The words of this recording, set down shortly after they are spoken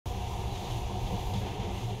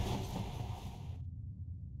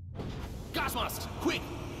Das war's. Quick!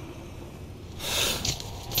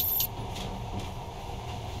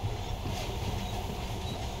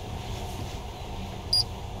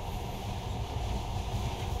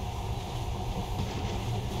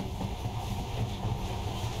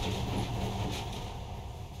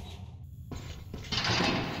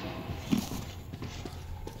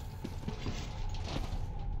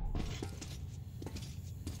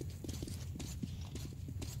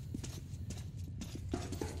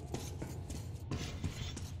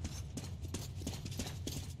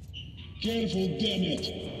 Careful, damn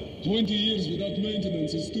it! 20 years without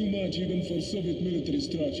maintenance is too much even for Soviet military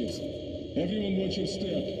structures. Everyone watch your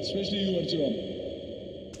step, especially you, Artyom.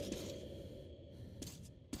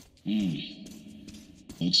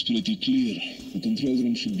 Looks pretty clear. The control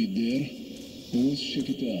room should be there. Now let's check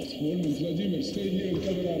it out. Orm and Vladimir, stay here and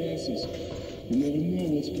cover our asses. You never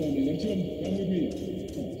know what's coming. Artyom, come with me.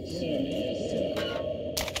 Sir, yes, sir.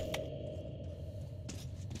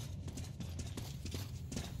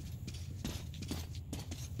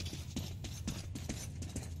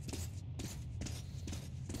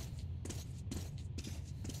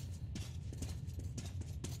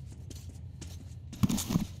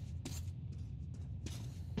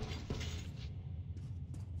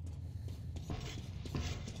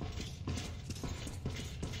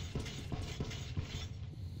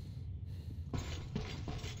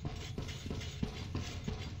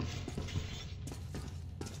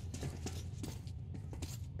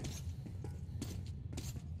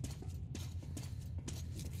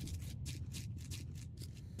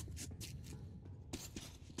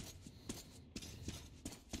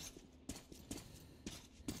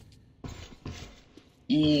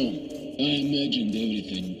 You know, I imagined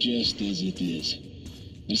everything just as it is.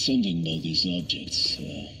 There's something about these objects.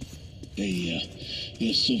 They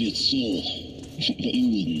have Soviet soul. But you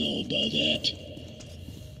wouldn't know about that.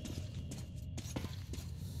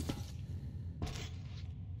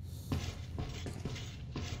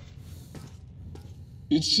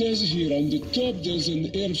 It says here on the top there's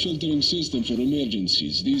an air filtering system for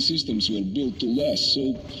emergencies. These systems were built to last,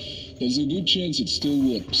 so there's a good chance it still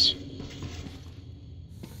works.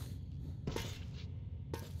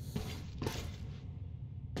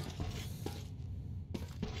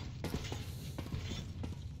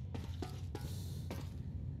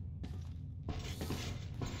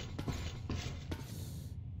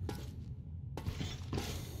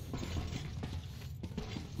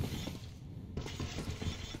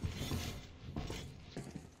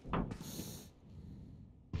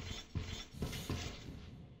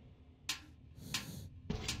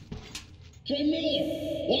 Hey Miller,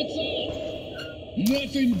 what's up?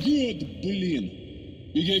 Nothing good, Blin.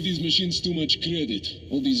 We gave these machines too much credit.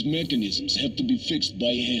 All these mechanisms have to be fixed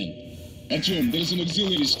by hand. Artyom, there's an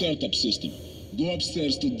auxiliary startup system. Go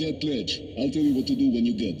upstairs to that ledge. I'll tell you what to do when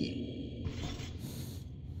you get there.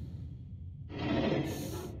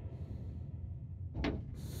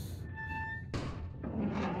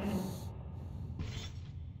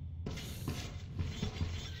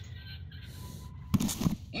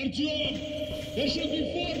 Artyom! There should be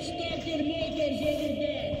 4 starter motors over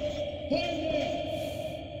there! Find them!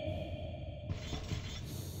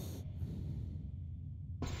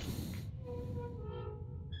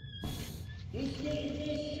 To slow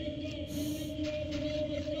this shit up, we need to open all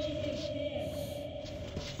the cover stairs!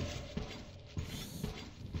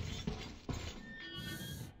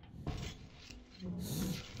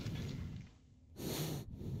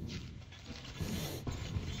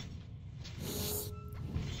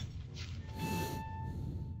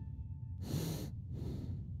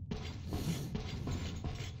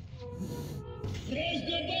 Press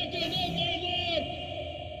the button on my mark!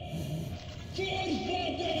 Force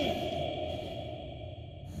button!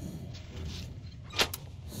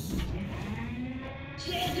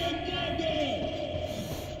 Second button!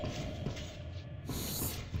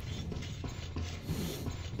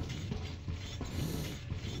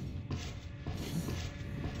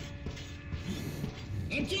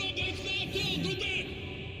 Until that's not all, go back!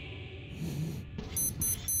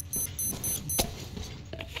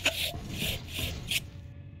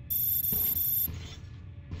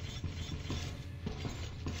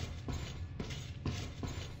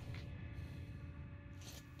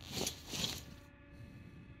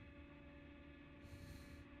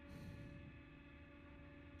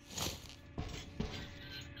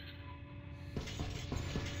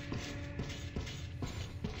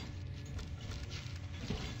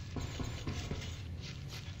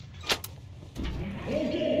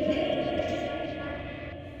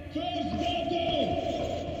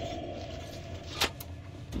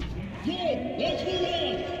 Good! Let's move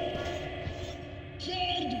on!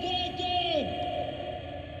 Third button!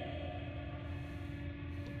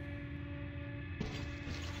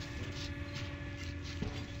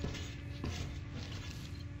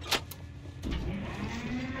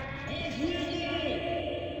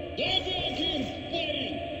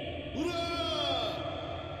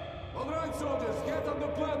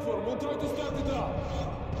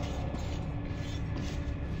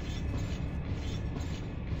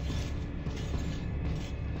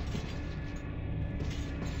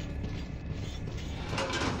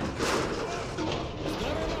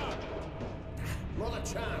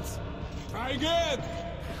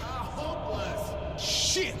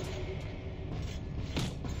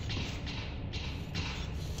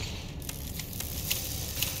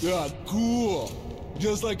 Yeah, cool.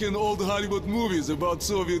 Just like in old Hollywood movies about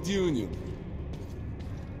Soviet Union.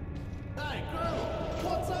 Hey, Colonel!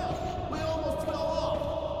 What's up? We almost fell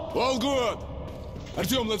off! All good!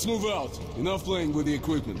 Artyom, let's move out. Enough playing with the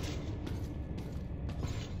equipment.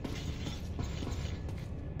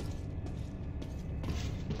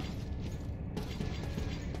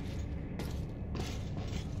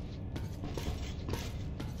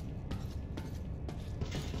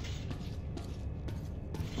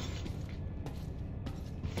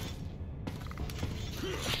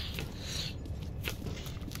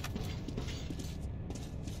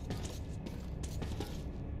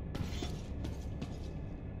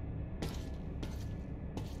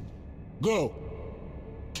 Go!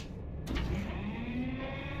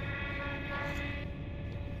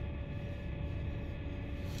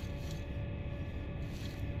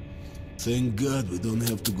 Thank God we don't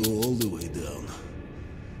have to go all the way down.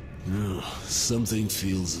 No, something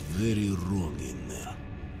feels very wrong in there.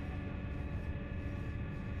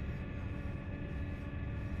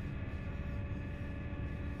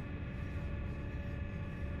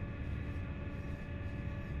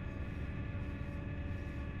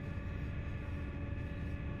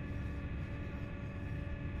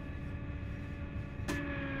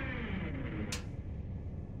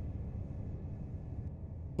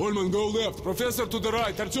 Holman, go left. Professor to the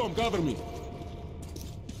right. Artyom, cover me.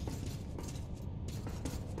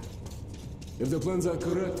 If the plans are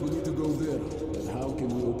correct, we need to go there. But how can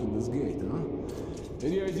we open this gate, huh?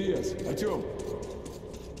 Any ideas? Artyom?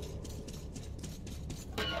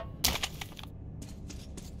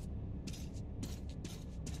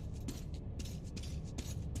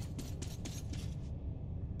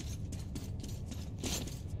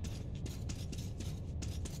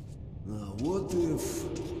 What if...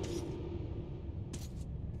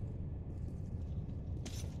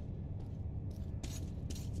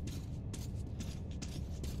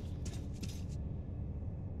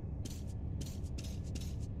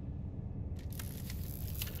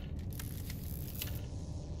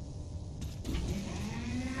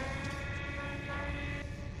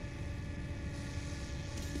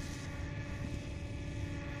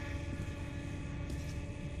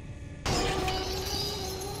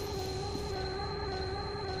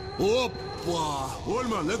 Опа!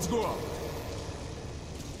 Holman, let's go!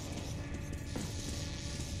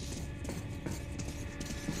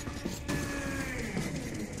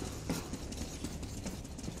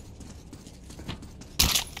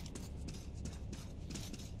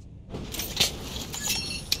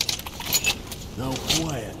 Now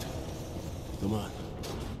quiet. Come on.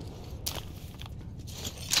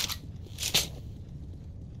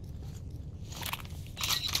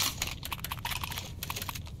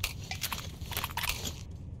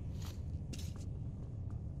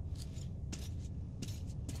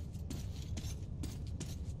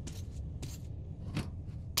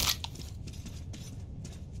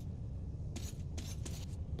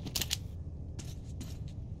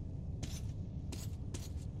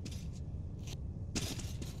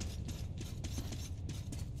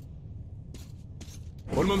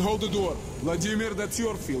 Holman, hold the door. Vladimir, that's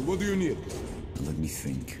your field. What do you need? Let me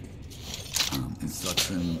think.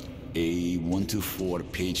 Instruction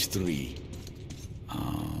A124, page 3.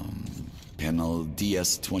 Panel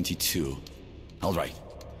DS22. All right.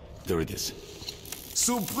 There it is.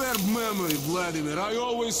 Superb memory, Vladimir. I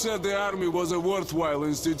always said the army was a worthwhile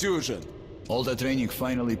institution. All the training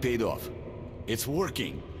finally paid off. It's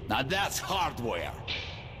working. Now that's hardware.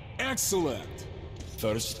 Excellent.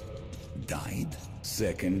 First, died.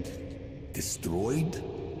 Second, destroyed.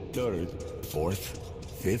 Third, fourth,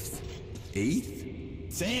 fifth,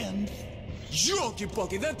 eighth, and...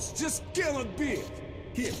 Ёлки-палки, that just cannot be!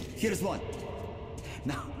 Here's one.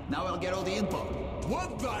 Now I'll get all the info.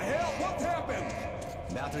 What the hell? What happened?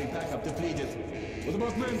 Battery backup depleted. What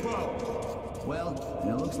about manpower? Well,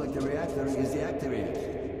 it looks like the reactor is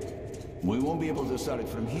deactivated. We won't be able to start it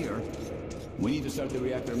from here. We need to start the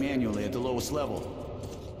reactor manually at the lowest level.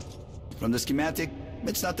 From the schematic,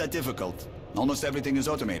 it's not that difficult. Almost everything is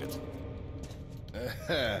automated.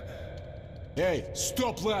 Hey,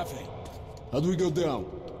 stop laughing! How do we go down?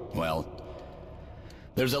 Well,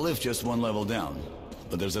 there's a lift just one level down,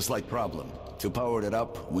 but there's a slight problem. To power it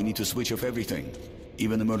up, we need to switch off everything,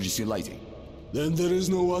 even emergency lighting. Then there is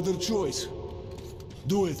no other choice.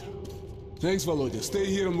 Do it. Thanks, Volodya. Stay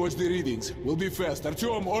here and watch the readings. We'll be fast.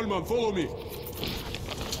 Artyom, Olman, follow me.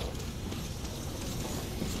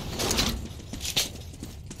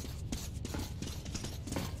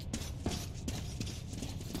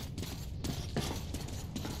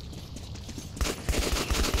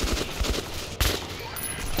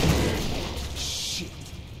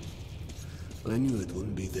 I knew it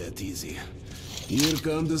wouldn't be that easy. Here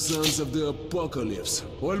come the sons of the apocalypse.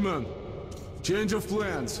 Holman, change of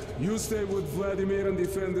plans. You stay with Vladimir and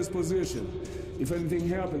defend this position. If anything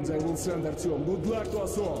happens, I will send Artyom. Good luck to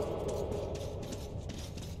us all.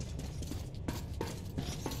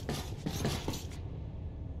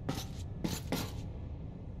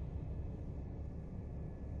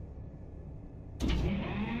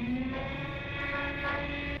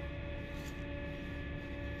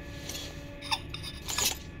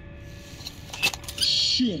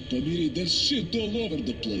 Черт побери, there's shit all over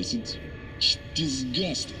the place. It's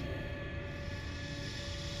disgusting.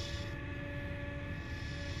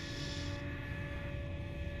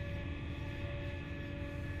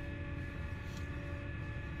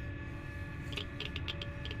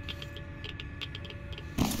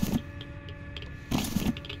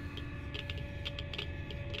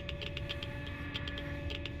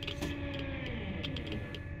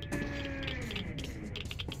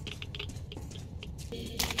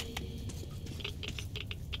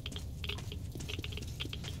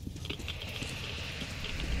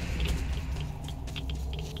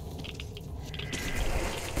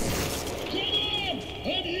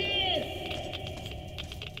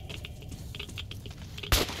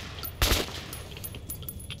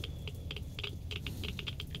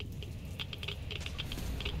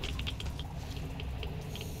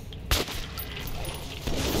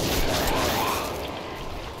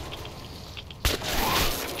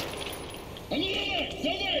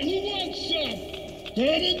 Давай, who wants some? Come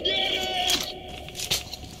and get it!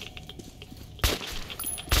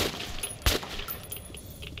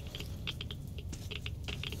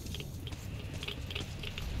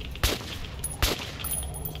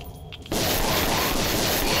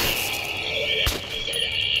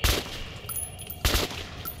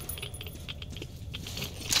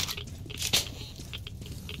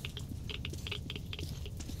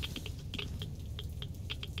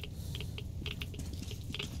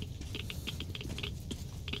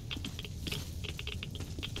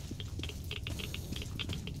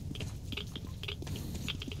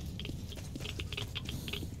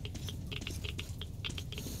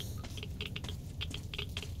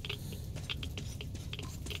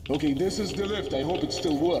 Okay, this is the lift. I hope it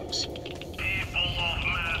still works. People of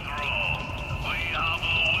Metro, we have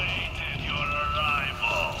awaited your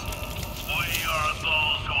arrival. We are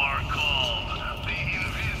those who are called the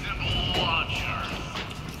Invisible Watchers.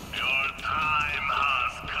 Your time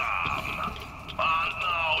has come, and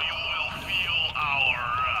now you will feel our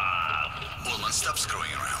wrath. Ullman, stop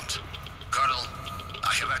screwing around. Colonel,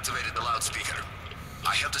 I have activated the loudspeaker.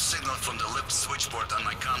 I have the signal from the lift switchboard on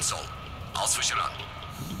my console. I'll switch it on.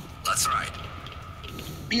 That's right.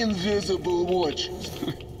 Invisible watchers.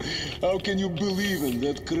 How can you believe in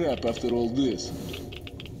that crap after all this?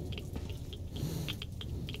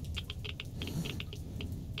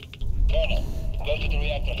 Colonel, go to the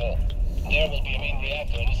reactor hall. There will be a main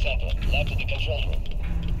reactor in the center, left of the control room.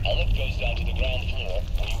 A lift goes down to the ground floor,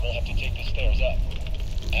 where you will have to take the stairs up.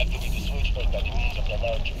 Activate the switchboard by the means of the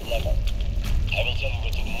large lever. I will tell you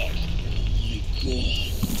what to do next. Oh my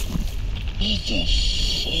god. What the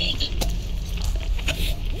fuck?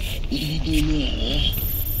 What do we do now, huh?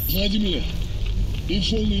 Vladimir,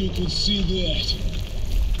 if only you could see that.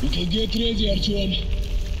 Okay, get ready, Artyom.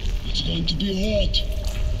 It's going to be hot.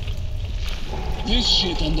 This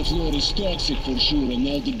shit on the floor is toxic for sure, and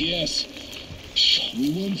all the gas. We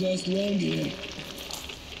won't last long here.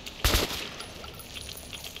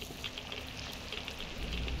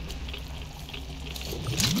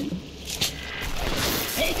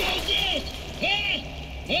 How about that?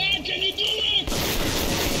 Can you do it?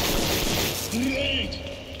 Great!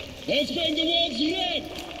 Let's paint the walls red!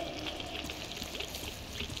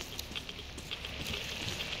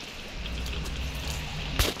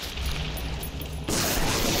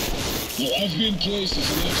 Now, I've been places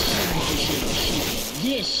and I've seen what you should shoot.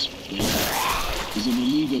 This is in a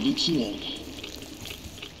league of its own.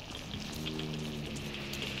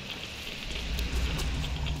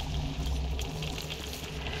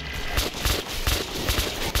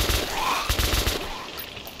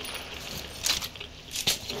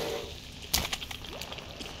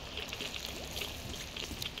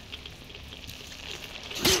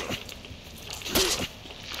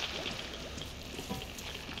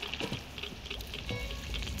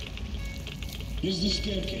 Here's the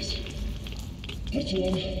staircase.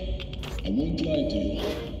 Artyom, I won't lie to you.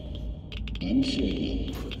 I'm afraid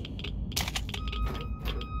now.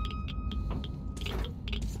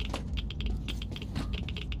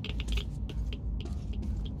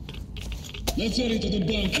 Let's head into the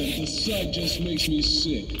bunker. The sight just makes me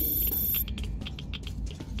sick.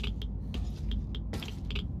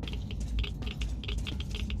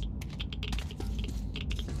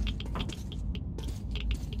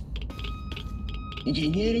 Okay,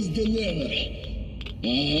 where is the lever?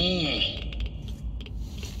 Aha!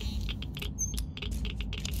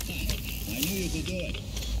 I knew you could do it.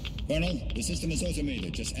 Colonel, the system is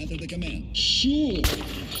automated. Just enter the command. Sure!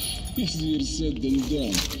 Easier said than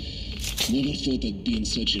done. Never thought I'd be in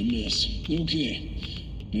such a mess. Okay.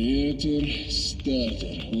 Reactor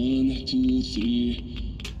starter. 1, 2,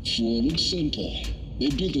 3, 4. Looks simple. They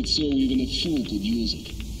built it so even a fool could use it.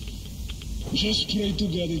 Just pray to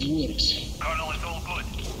God it works. Colonel, it's all good.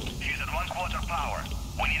 She's at 1/4 power.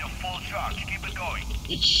 We need a full charge. Keep it going.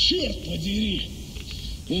 It's short, подери.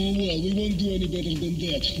 Oh well, we won't do any better than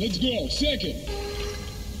that. Let's go. Second.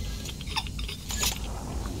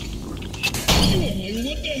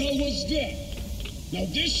 What the hell was that? Now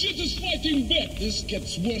this shit is fighting back. This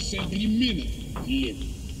gets worse every minute. Yeah.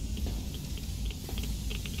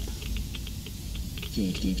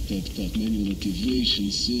 Так. Manual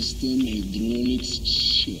activation system, hydraulics,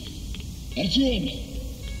 shit. Artyom,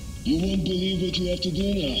 you won't believe what you have to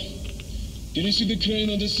do now. Can you see the crane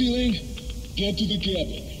on the ceiling? Get to the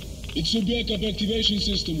cabin. It's a backup activation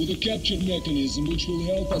system with a capture mechanism which will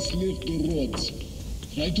help us lift the rods.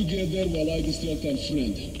 Try to get there while I distract our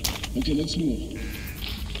friend. Okay, let's move.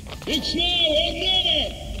 It's now or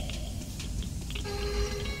never!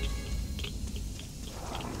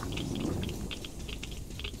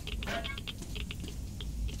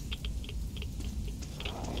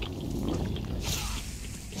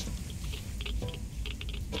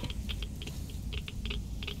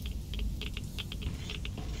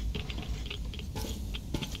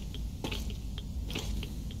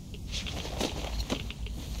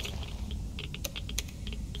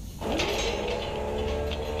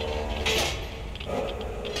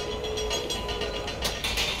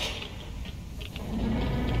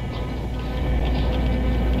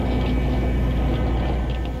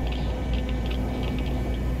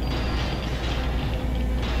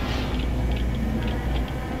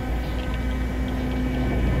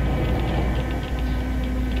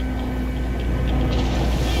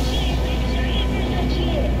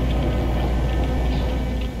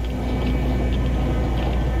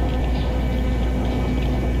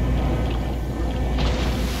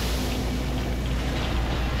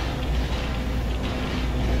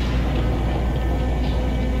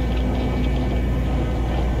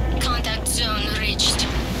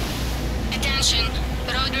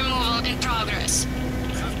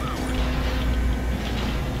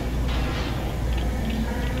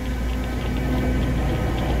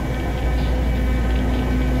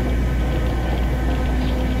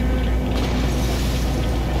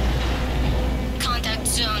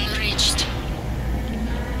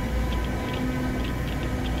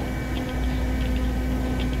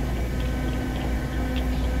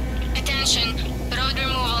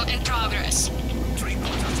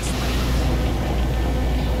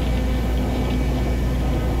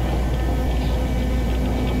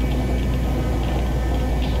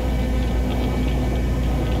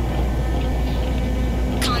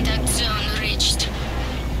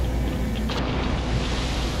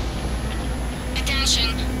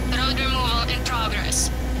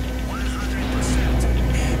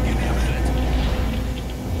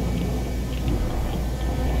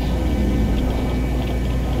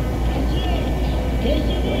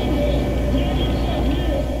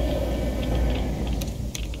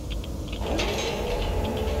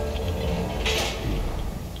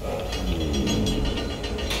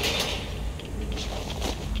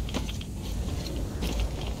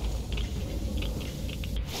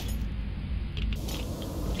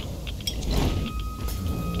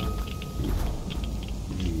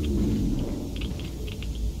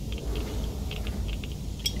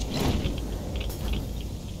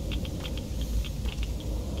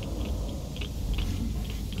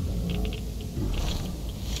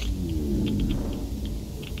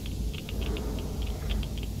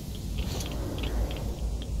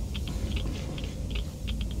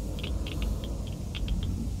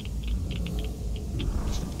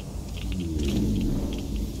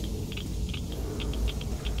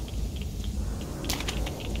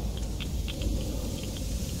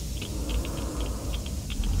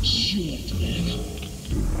 Shit, man.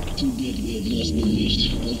 Too bad we have lost the lift.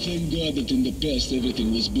 Well, thank God that in the past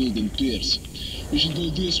everything was built in pairs. We should go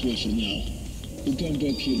this way for now. We'll come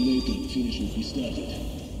back here later and finish what we started.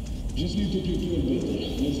 Just need to prepare better.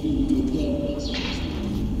 Let's deal with your downloads first.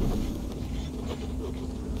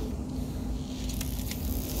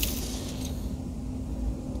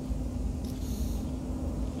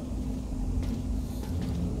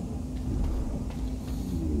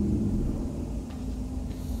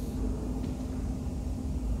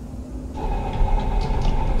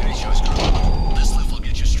 This lift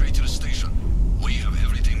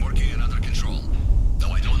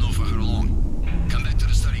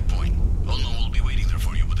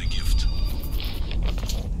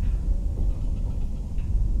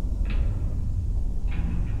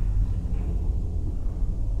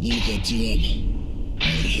Look at them. Our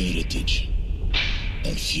heritage.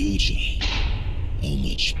 Our future. How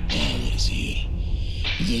much power is here.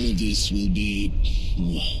 With all of this will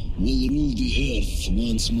rule the earth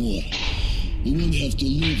once more. We won't have to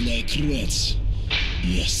live like rats.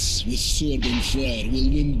 Yes, with sword and fire, we'll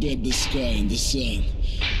win back the sky and the sun.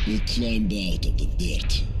 We'll climb out of the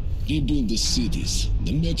dirt. Rebuild the cities.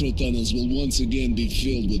 The metro tunnels will once again be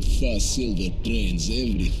filled with fast silver trains.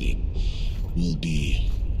 Everything will be...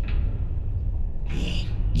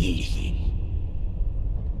 everything.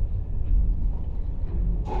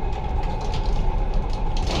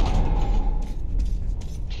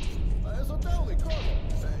 So tell me, Colonel,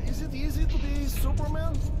 is it easy to be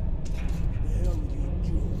Superman? Hell, you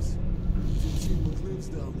Jews. You've seen what lives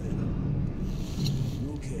down there.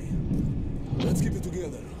 Okay. Let's keep it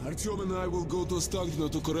together. Artyom and I will go to Stagno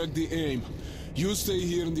to correct the aim. You stay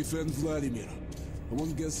here and defend Vladimir. I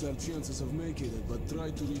won't guess our chances of making it, but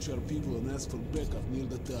try to reach our people and ask for backup near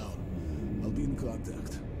the town. I'll be in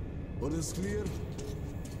contact. Orders clear?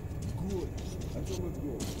 Good. Artyom, let's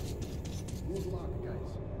go. Good luck,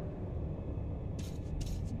 guys.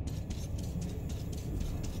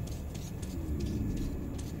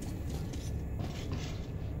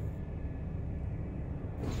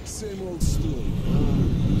 Same old story.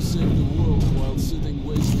 You save the world while sitting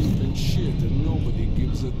waist deep in shit and nobody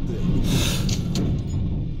gives a damn.